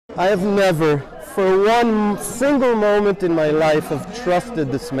I have never, for one single moment in my life, have trusted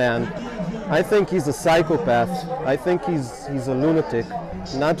this man. I think he's a psychopath. I think he's a lunatic.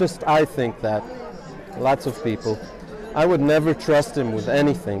 Not just I think that. Lots of people. I would never trust him with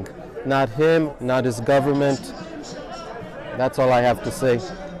anything. Not him, not his government. That's all I have to say.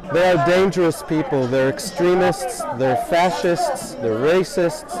 They are dangerous people. They're extremists, they're fascists, they're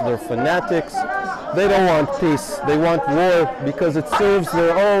racists, they're fanatics. They don't want peace. They want war because it serves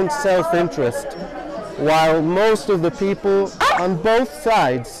their own self-interest. While most of the people on both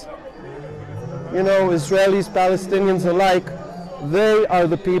sides, you know, Israelis, Palestinians alike, they are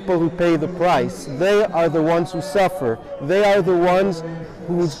the people who pay the price. They are the ones who suffer. They are the ones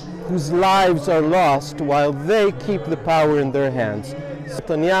whose lives are lost while they keep the power in their hands.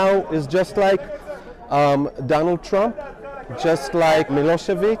 Netanyahu is just like Donald Trump, just like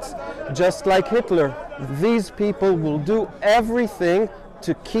Milosevic, just like Hitler. These people will do everything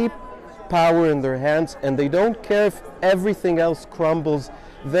to keep power in their hands, and they don't care if everything else crumbles.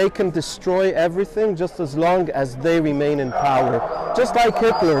 They can destroy everything just as long as they remain in power. Just like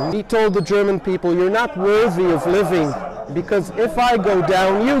Hitler, he told the German people, "You're not worthy of living, because if I go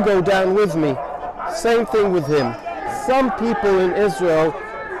down, you go down with me." Same thing with him. Some people in Israel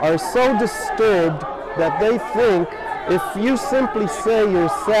are so disturbed that they think if you simply say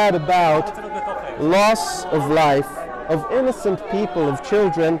you're sad about loss of life, of innocent people, of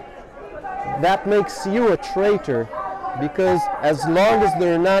children, that makes you a traitor. Because as long as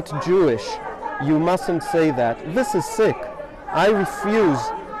they're not Jewish, you mustn't say that. This is sick. I refuse.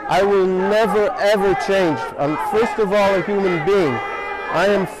 I will never ever change. I'm first of all a human being. I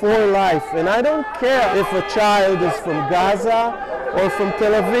am for life, and I don't care if a child is from Gaza or from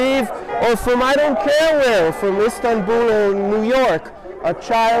Tel Aviv or from I don't care where, from Istanbul or New York. A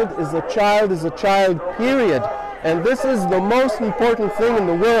child is a child is a child, period. And this is the most important thing in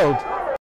the world.